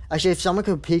 Actually, if someone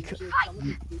could peek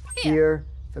here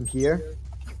from here.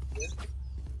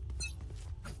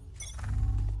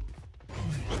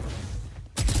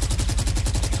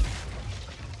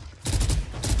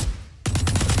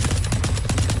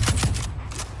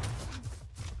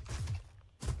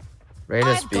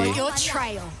 Reyna's I've B. got your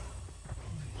trail.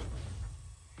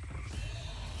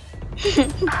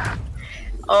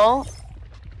 Oh,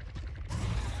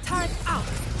 Turret out.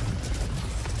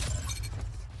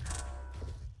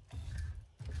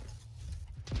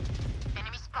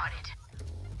 Enemy spotted.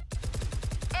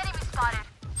 Enemy spotted.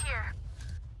 Here.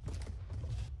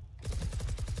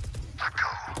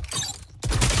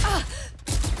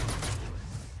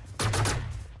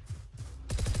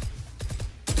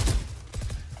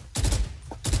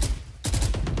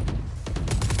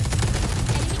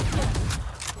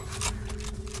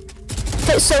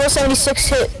 Hit Silver 76,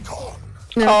 hit.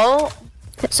 oh,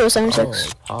 Hit Silver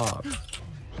 76. Oh, pop.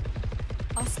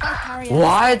 I'll spell carrier.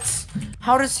 What?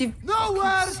 How does he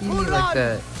Nowhere see me like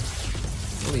that?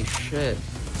 Holy shit.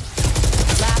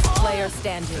 Last player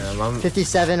standing. Yeah, I'm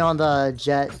 57 on the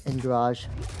jet in garage.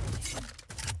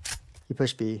 He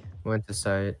pushed B. went to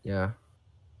site, yeah.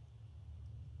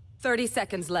 30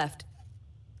 seconds left.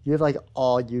 You have like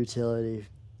all utility.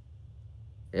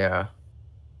 Yeah.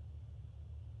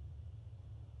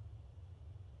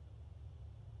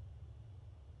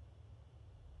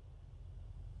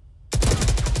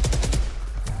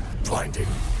 Blinding.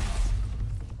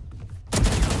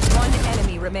 One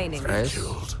enemy remaining. Nice.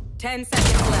 Killed. 10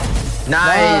 seconds left.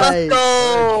 Nice! Nice.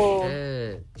 go.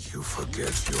 Shit. You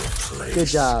forget your place. Good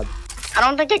job. I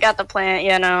don't think I got the plant.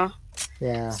 Yeah, no.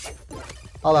 Yeah.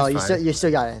 Although That's you fine.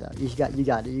 still got it though.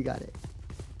 You got it.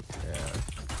 Yeah.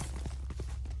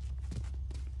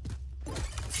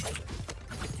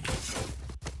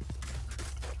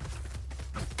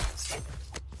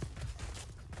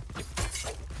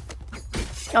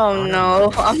 Oh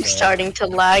no, I'm starting to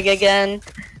lag again.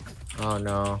 Oh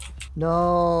no.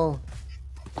 No.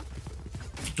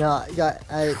 No,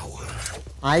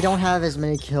 I don't have as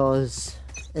many kills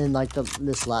in like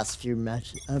this last few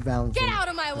rounds. Get out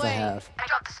of my as I way. have. I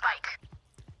dropped the spike.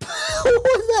 What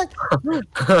was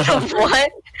that?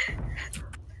 What?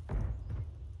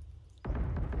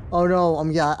 Oh no,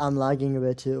 I'm lagging a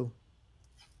bit too.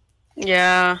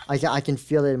 Yeah. I can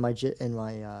feel it in my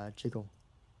jiggle.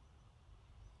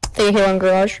 They heal on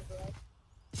garage.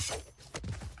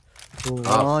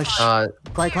 Oh,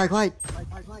 quiet.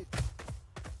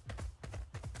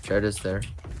 Jed is there.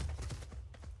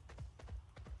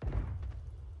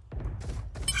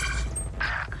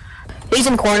 He's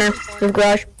in corner of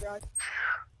garage.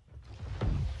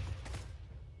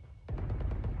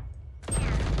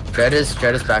 Jed is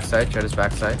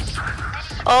backside.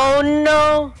 Oh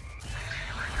no.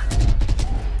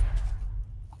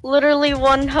 Literally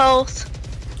 1 health.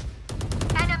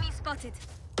 Enemy spotted.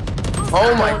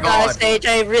 Oh my God, god! Sage,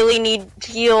 I really need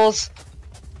heals.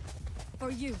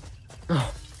 For you.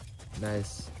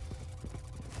 Nice.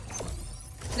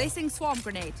 Placing swarm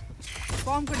grenade.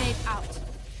 Swarm grenade out.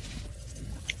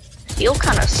 Heal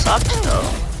kind of sucked though.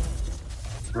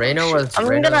 Reyna was. I'm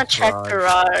Reyna gonna was check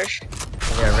garage. garage.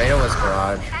 Yeah, Reyna was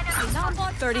garage. Number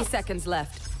 30 seconds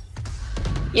left.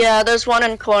 Yeah, there's one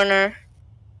in corner.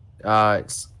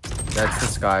 That's the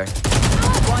sky.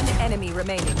 One enemy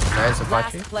remaining. Nice,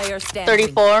 Last Apache. player standing.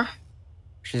 34.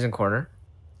 She's in corner.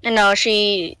 And no,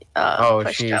 she Oh,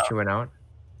 pushed she out. went out.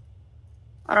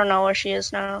 I don't know where she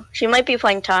is now. She might be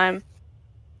playing time.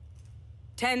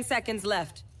 10 seconds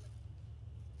left.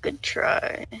 Good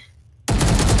try.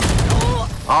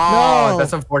 Oh, No.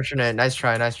 that's unfortunate. Nice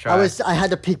try. I had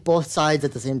to peek both sides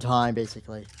at the same time,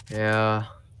 basically. Yeah.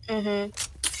 Mhm.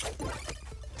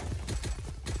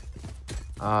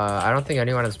 I don't think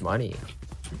anyone has money.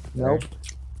 Nope.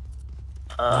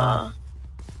 Uh,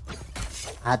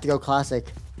 I had to go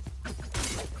classic.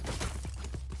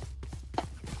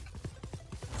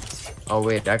 Oh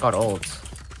wait, I got ults.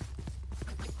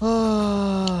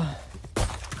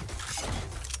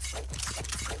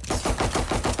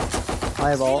 I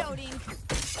have all. reloading.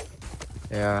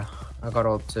 Yeah, I got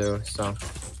ult too. So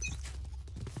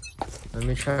let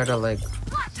me try to like.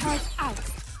 Turret out.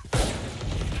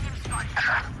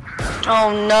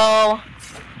 oh no.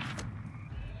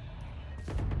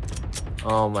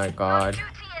 Oh my god. Duty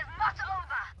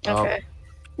is not over. Okay.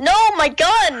 No, my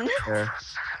gun! There.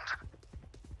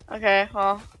 Okay,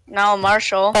 well, now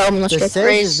Marshall. Let's The go. Sage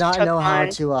Grace does not took know how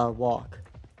mine. to walk.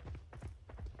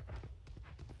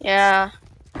 Yeah,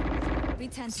 We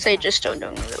tend to Sage is still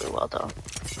doing really well though.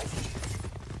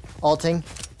 Alting.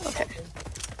 Okay.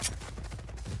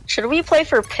 Should we play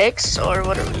for picks or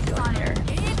what are we doing here?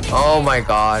 Oh my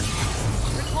god.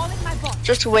 recalling my bot.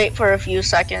 Just wait for a few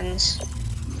seconds.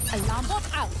 Alarm bot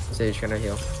out. Sage gonna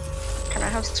heal. Can I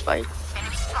have spike?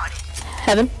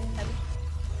 Heaven.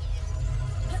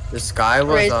 This guy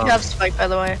was Grace, you have spike by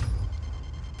the way.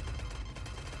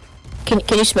 Can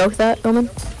you smoke that, Omen?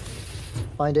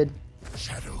 Blinded.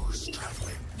 Shadows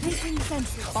traveling. Placing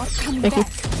sensor. Bot coming Thank you.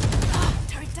 back.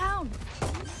 Turret down.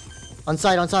 On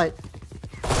site, on site.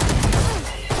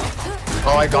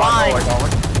 Oh I got one. Oh I got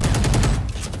one.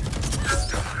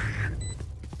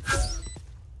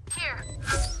 Here.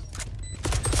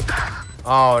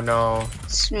 Oh no.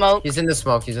 Smoke. He's in the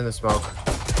smoke. He's in the smoke.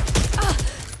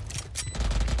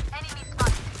 Enemy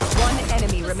spotted. One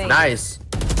enemy remaining. Nice.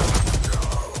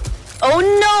 Oh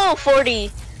no,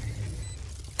 40.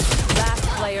 Last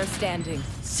player standing.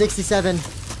 67.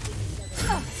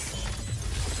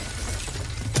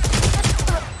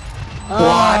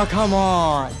 Oh, come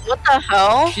on. What the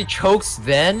hell? She chokes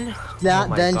then? That Oh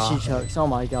my then God. she chokes. Oh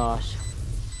my gosh.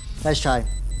 Nice try.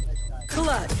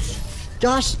 Clutch.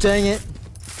 Gosh dang it.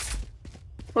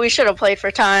 We should have played for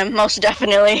time, most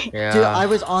definitely. Yeah. Dude, I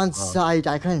was on site.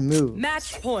 I couldn't move.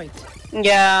 Match point.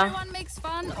 Yeah. Everyone makes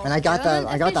fun. And I got the- of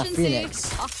I got the efficiency.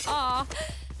 Phoenix. Ha ha.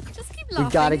 Just keep We laughing.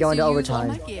 gotta go so into you overtime.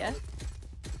 want my gear.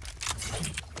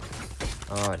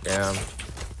 Oh damn.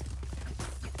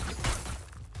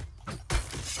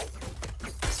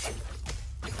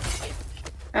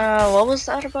 What was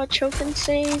that about choking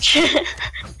Sage?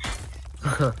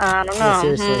 I don't Yeah,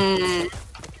 know. seriously.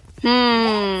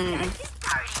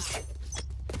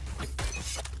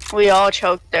 We all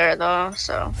choked there though,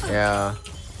 so. Yeah.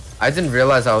 I didn't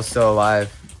realize I was still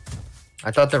alive.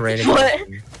 I thought the Reyna What? killed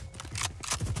me.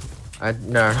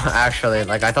 No, actually,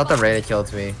 like I thought the Reyna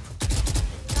killed me.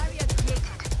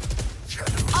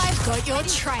 I've got your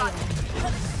trail.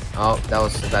 Oh, that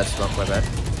was a bad smoke, my bad.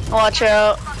 Watch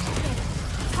out.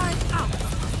 Turret out.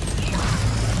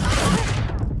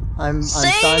 I'm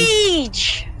stunned.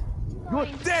 Sage!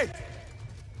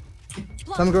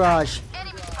 From garage.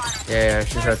 Yeah,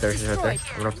 she's right there, she's right there.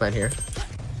 I'm gonna plant here.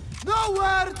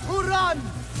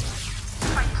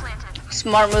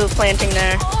 Smart move planting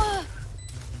there.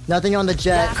 Nothing on the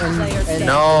jet and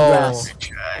No. grass.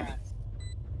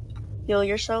 Heal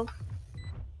yourself.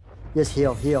 Yes,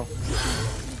 heal, heal.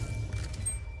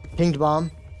 Pinged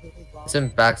bomb. It's in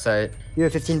backside. You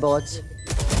have 15 bullets.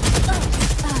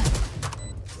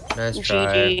 Nice try.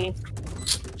 GG.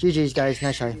 GG's, guys.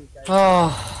 Nice try.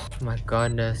 Oh my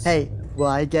goodness. Hey, will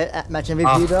I get match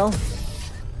MVP though?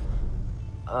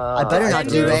 I better not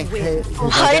do rank. Hey,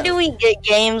 Why do we get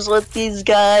games with these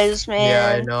guys, man?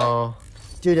 Yeah, I know.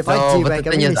 Dude, if No, I do but rank, the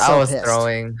I'm thing gonna is, be I so was pissed.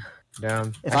 throwing.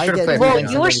 Damn. If I I should have get- played. Well, Yeah,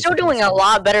 you were somebody's still doing a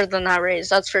lot better than that raise,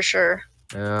 that's for sure.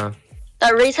 Yeah.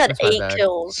 That raise had That's my 8 bad.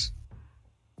 kills.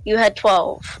 You had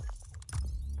 12.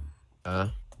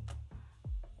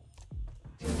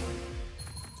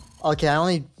 Okay, I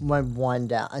only went 1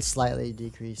 down. I slightly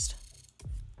decreased.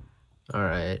 All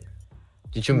right.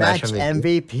 Did you match Match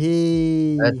MVP?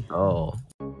 MVP. Let's go.